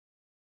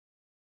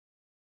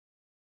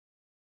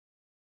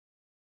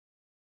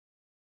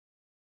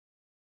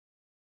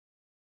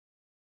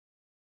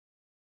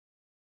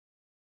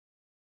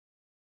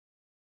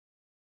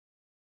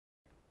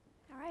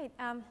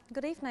Great.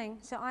 Good evening.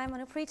 So I'm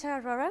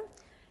Anuprita, Arora,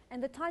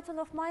 and the title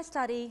of my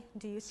study,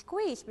 Do You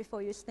Squeeze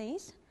Before You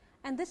Sneeze?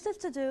 And this is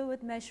to do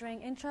with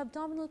measuring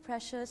intra-abdominal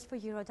pressures for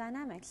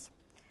urodynamics.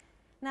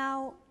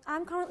 Now,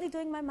 I'm currently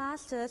doing my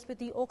master's with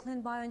the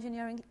Auckland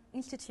Bioengineering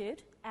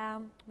Institute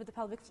with the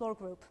pelvic floor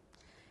group.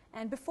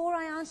 And before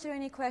I answer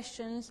any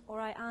questions or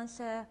I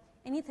answer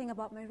anything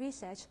about my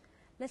research,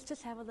 let's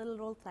just have a little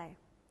role play.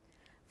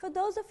 For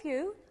those of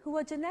you who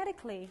are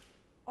genetically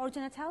or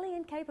genitally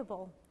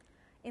incapable,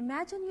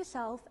 imagine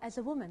yourself as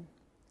a woman,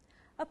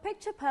 a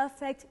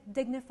picture-perfect,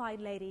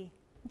 dignified lady,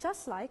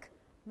 just like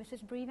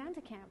Mrs. Bree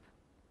Vanderkamp.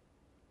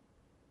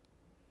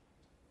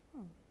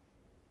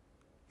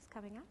 It's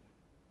coming up.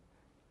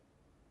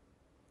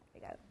 There we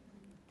go.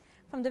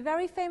 From the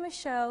very famous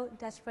show,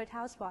 Desperate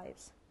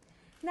Housewives.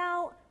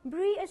 Now,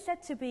 Bree is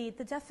said to be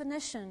the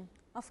definition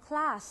of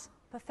class,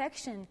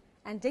 perfection,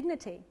 and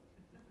dignity.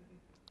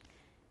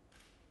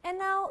 And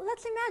now,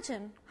 let's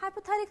imagine,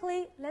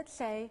 hypothetically, let's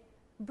say,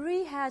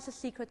 Bree has a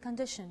secret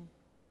condition,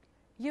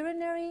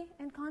 urinary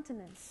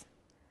incontinence.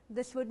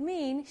 This would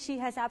mean she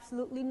has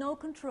absolutely no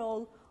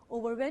control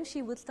over when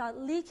she would start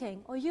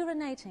leaking or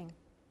urinating.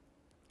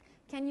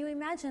 Can you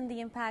imagine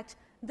the impact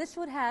this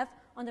would have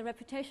on the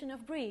reputation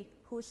of Bree,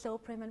 who is so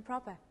prim and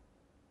proper?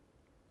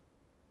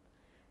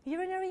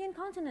 Urinary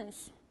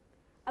incontinence.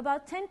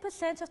 About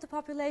 10% of the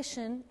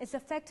population is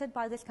affected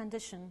by this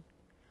condition.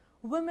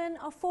 Women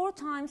are 4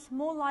 times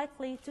more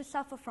likely to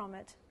suffer from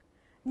it.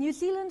 New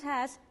Zealand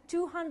has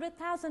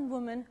 200,000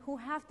 women who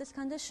have this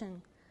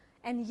condition,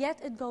 and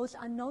yet it goes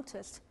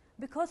unnoticed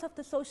because of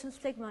the social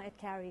stigma it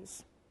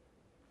carries.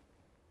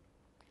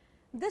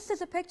 This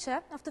is a picture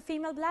of the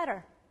female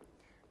bladder.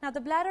 Now, the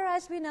bladder,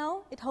 as we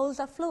know, it holds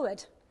our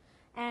fluid,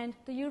 and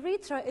the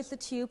urethra is the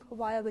tube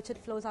via which it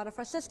flows out of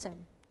our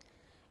system.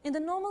 In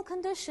the normal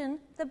condition,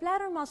 the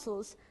bladder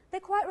muscles, they're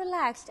quite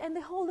relaxed and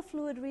they hold the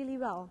fluid really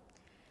well.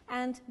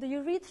 And the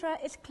urethra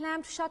is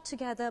clamped shut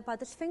together by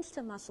the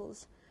sphincter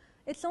muscles.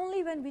 It's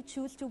only when we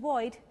choose to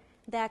void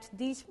that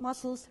these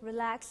muscles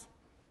relax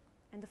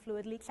and the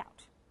fluid leaks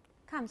out,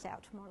 comes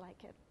out more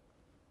like it.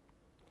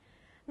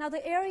 Now,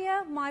 the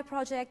area my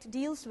project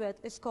deals with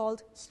is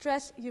called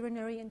stress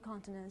urinary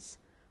incontinence,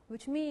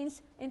 which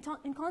means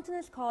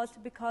incontinence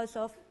caused because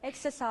of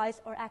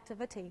exercise or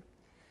activity.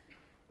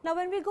 Now,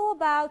 when we go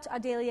about our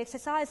daily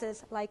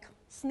exercises like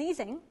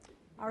sneezing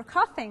or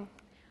coughing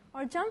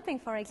or jumping,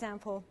 for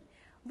example,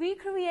 we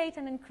create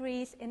an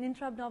increase in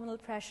intra-abdominal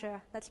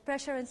pressure, that's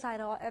pressure inside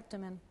our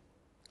abdomen.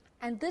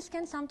 And this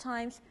can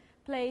sometimes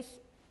place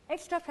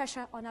extra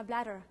pressure on our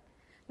bladder.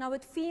 Now,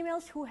 with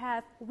females who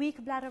have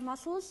weak bladder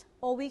muscles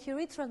or weak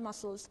urethral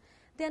muscles,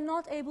 they're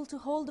not able to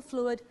hold the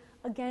fluid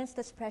against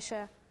this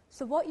pressure.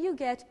 So what you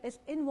get is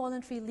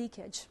involuntary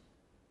leakage.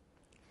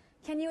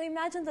 Can you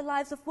imagine the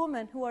lives of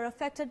women who are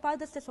affected by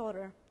this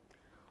disorder?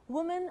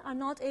 Women are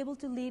not able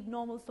to lead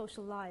normal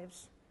social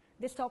lives.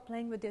 They stop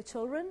playing with their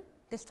children,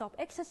 they stop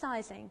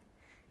exercising.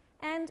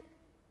 And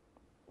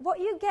what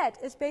you get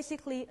is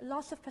basically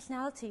loss of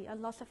personality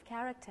and loss of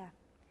character.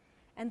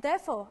 And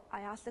therefore,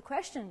 I ask the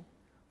question,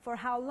 for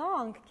how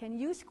long can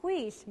you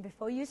squeeze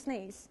before you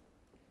sneeze?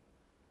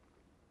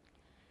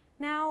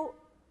 Now,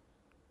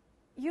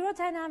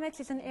 urodynamics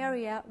is an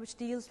area which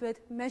deals with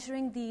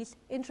measuring these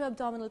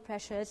intra-abdominal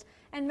pressures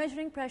and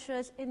measuring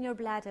pressures in your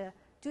bladder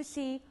to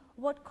see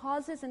what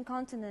causes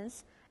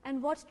incontinence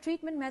and what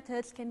treatment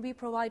methods can we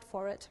provide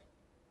for it.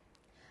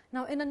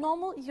 Now, in a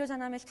normal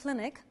urodynamics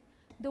clinic,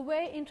 the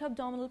way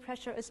intra-abdominal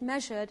pressure is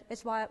measured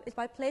is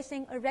by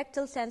placing a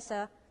rectal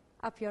sensor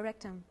up your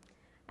rectum.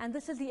 And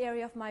this is the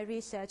area of my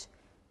research,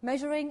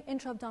 measuring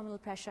intra-abdominal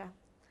pressure.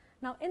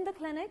 Now, in the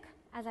clinic,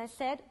 as I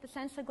said, the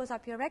sensor goes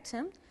up your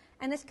rectum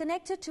and is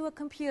connected to a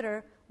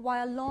computer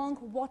via long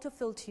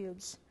water-filled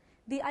tubes.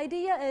 The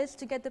idea is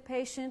to get the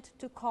patient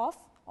to cough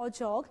or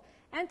jog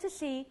and to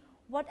see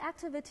what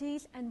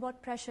activities and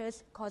what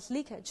pressures cause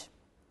leakage.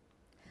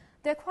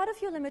 There are quite a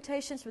few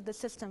limitations with the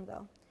system,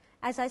 though.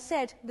 As I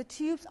said, the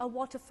tubes are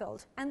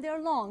water-filled and they're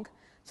long,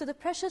 so the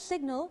pressure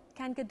signal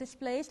can get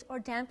displaced or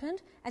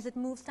dampened as it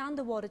moves down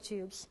the water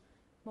tubes,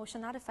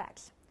 motion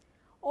artifacts.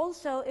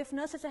 Also, if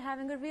nurses are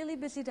having a really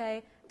busy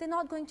day, they're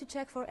not going to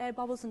check for air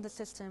bubbles in the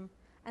system,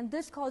 and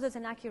this causes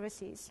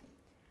inaccuracies.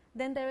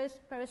 Then there is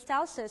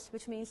peristalsis,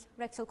 which means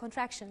rectal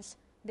contractions.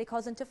 They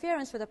cause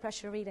interference with the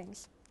pressure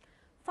readings.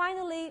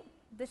 Finally,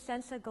 this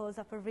sensor goes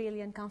up a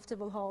really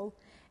uncomfortable hole,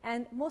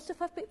 and most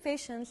of our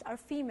patients are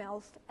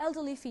females,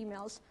 elderly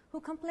females, who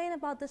complain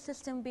about the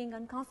system being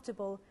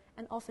uncomfortable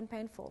and often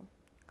painful.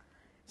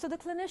 So the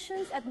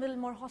clinicians at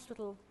Middlemore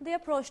Hospital, they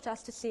approached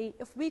us to see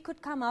if we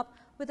could come up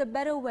with a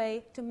better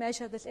way to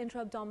measure this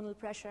intra-abdominal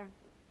pressure.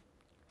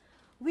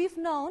 We've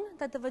known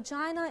that the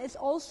vagina is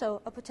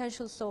also a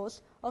potential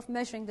source of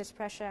measuring this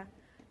pressure.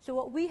 So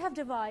what we have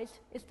devised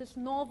is this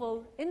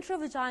novel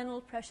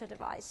intravaginal pressure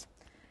device.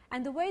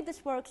 And the way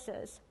this works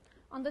is,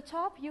 on the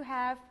top you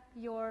have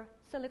your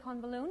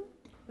silicone balloon,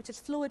 which is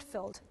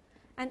fluid-filled,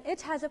 and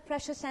it has a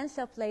pressure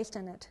sensor placed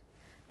in it.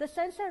 The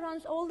sensor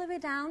runs all the way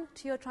down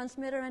to your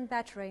transmitter and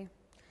battery.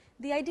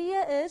 The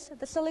idea is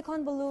the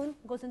silicone balloon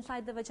goes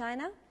inside the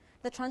vagina.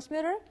 The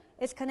transmitter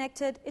is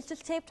connected. It's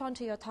just taped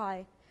onto your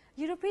thigh.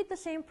 You repeat the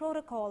same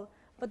protocol,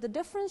 but the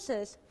difference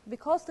is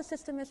because the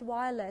system is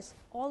wireless,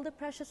 all the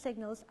pressure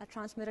signals are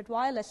transmitted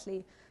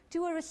wirelessly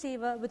to a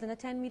receiver within a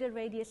 10-meter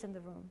radius in the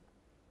room.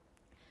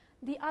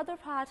 The other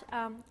part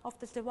of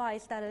this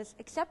device that is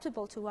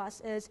acceptable to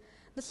us is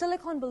the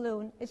silicone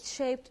balloon is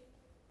shaped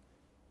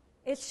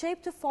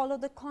to follow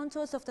the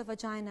contours of the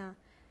vagina,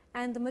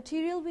 and the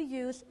material we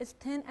use is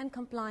thin and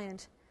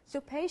compliant.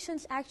 So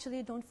patients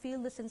actually don't feel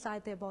this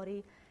inside their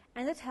body,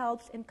 and it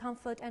helps in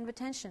comfort and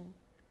retention.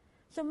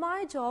 So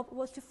my job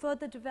was to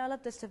further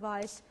develop this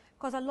device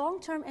because our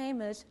long-term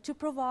aim is to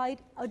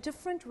provide a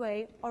different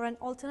way or an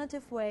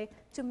alternative way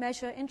to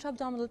measure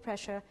intra-abdominal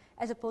pressure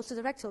as opposed to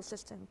the rectal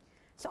system.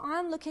 So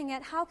I'm looking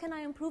at how can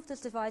I improve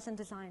this device and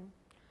design.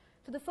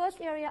 So the first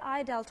area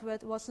I dealt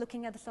with was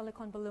looking at the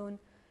silicone balloon,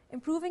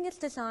 improving its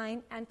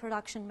design and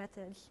production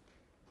methods.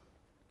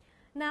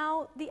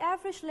 Now, the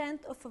average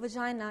length of a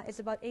vagina is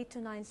about 8 to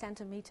 9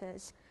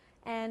 centimeters,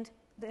 and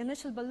the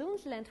initial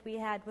balloon's length we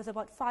had was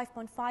about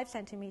 5.5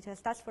 centimeters.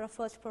 That's for a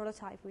first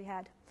prototype we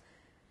had.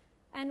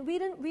 And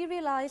we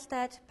realized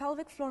that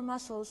pelvic floor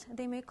muscles,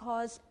 they may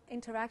cause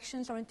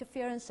interactions or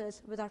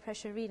interferences with our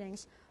pressure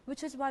readings,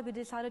 which is why we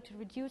decided to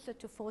reduce it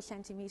to 4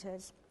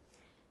 centimeters.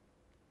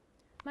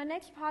 My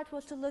next part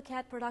was to look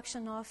at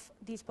production of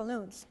these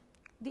balloons.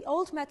 The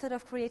old method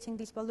of creating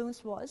these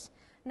balloons was,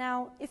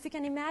 now, if you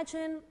can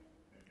imagine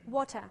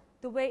water,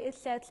 the way it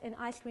sets in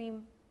ice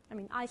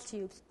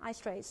tubes, ice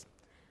trays.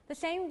 The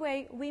same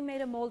way we made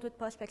a mold with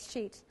Perspex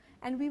sheets,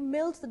 and we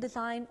milled the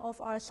design of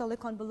our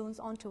silicone balloons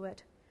onto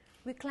it.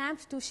 We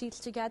clamped 2 sheets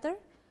together,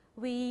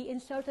 we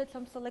inserted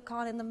some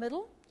silicone in the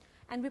middle,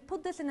 and we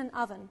put this in an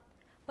oven.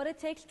 But it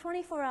takes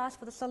 24 hours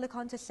for the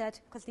silicone to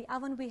set because the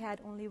oven we had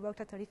only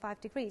worked at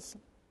 35 degrees.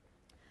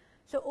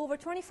 So over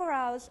 24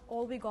 hours,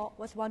 all we got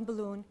was 1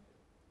 balloon.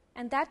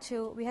 And that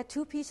too, we had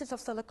 2 pieces of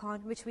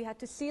silicone which we had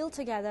to seal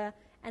together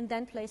and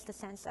then place the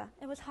sensor.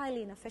 It was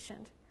highly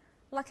inefficient.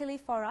 Luckily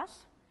for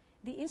us,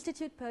 the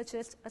Institute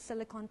purchased a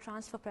silicone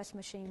transfer press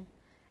machine.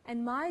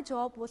 And my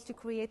job was to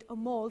create a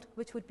mold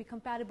which would be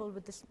compatible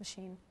with this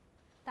machine.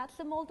 That's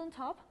the mold on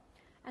top,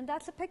 and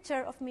that's a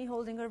picture of me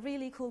holding a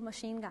really cool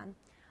machine gun.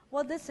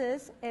 What this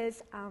is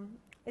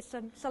it's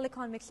a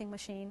silicone mixing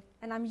machine,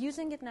 and I'm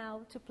using it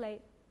now to play,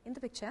 in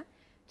the picture,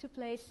 to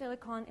place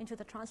silicone into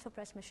the transfer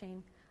press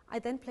machine. I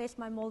then place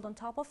my mold on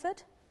top of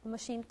it. The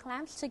machine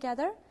clamps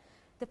together.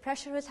 The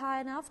pressure is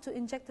high enough to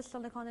inject the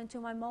silicone into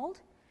my mold.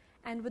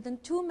 And within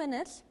 2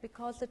 minutes,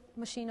 because the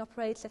machine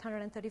operates at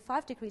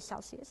 135 degrees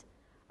Celsius,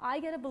 I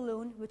get a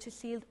balloon which is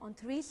sealed on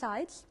 3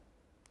 sides,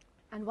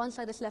 and 1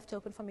 side is left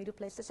open for me to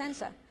place the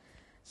sensor.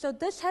 So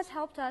this has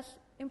helped us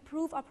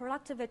improve our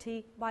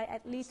productivity by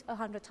at least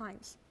 100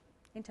 times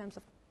in terms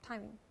of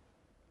timing.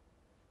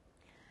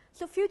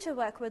 So future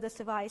work with this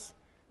device.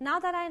 Now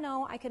that I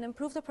know I can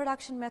improve the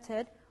production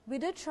method, we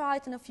did try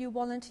it in a few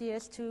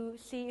volunteers to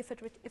see if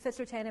it's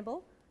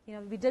retainable.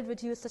 We did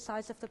reduce the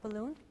size of the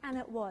balloon, and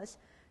it was.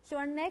 So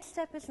our next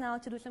step is now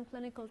to do some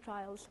clinical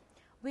trials.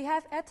 We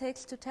have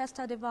ethics to test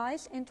our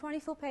device in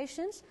 24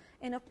 patients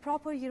in a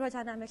proper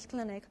urodynamics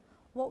clinic.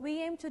 What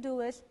we aim to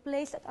do is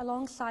place it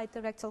alongside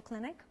the rectal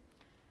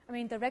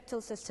the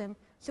rectal system,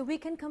 so we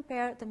can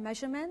compare the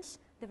measurements,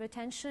 the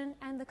retention,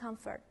 and the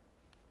comfort.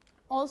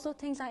 Also,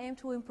 things I aim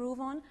to improve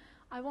on,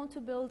 I want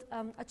to build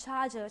a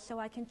charger so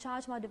I can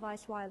charge my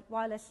device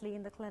wirelessly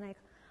in the clinic.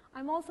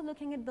 I'm also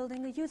looking at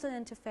building a user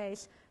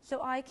interface so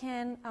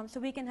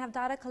we can have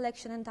data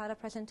collection and data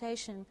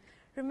presentation.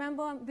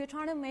 Remember, we're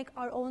trying to make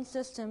our own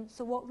system,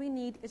 so what we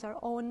need is our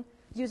own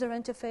user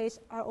interface,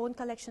 our own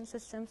collection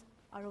systems,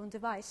 our own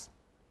device.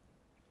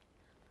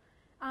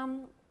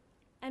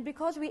 And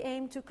because we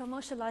aim to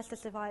commercialize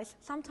this device,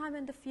 sometime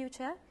in the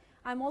future,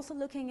 I'm also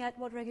looking at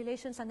what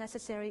regulations are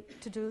necessary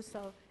to do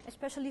so,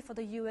 especially for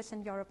the US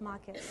and Europe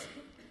markets.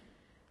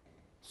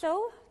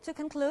 So, to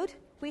conclude,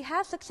 we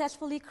have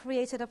successfully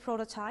created a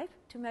prototype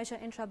to measure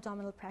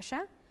intra-abdominal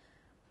pressure.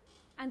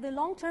 And the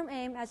long-term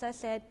aim, as I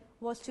said,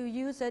 was to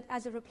use it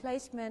as a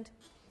replacement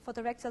for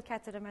the rectal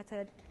catheter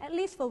method, at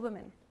least for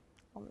women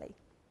only.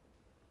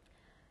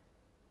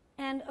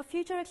 And a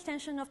future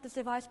extension of this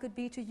device could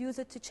be to use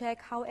it to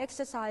check how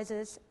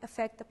exercises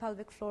affect the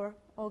pelvic floor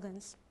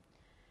organs.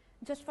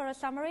 Just for a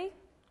summary,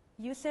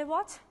 you say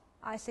what?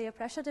 I say a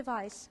pressure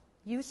device.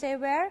 You say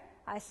where?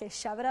 I say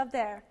shove it up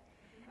there.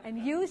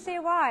 And you say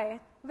why?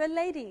 Well,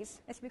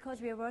 ladies, it's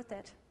because we are worth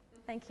it.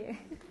 Thank you.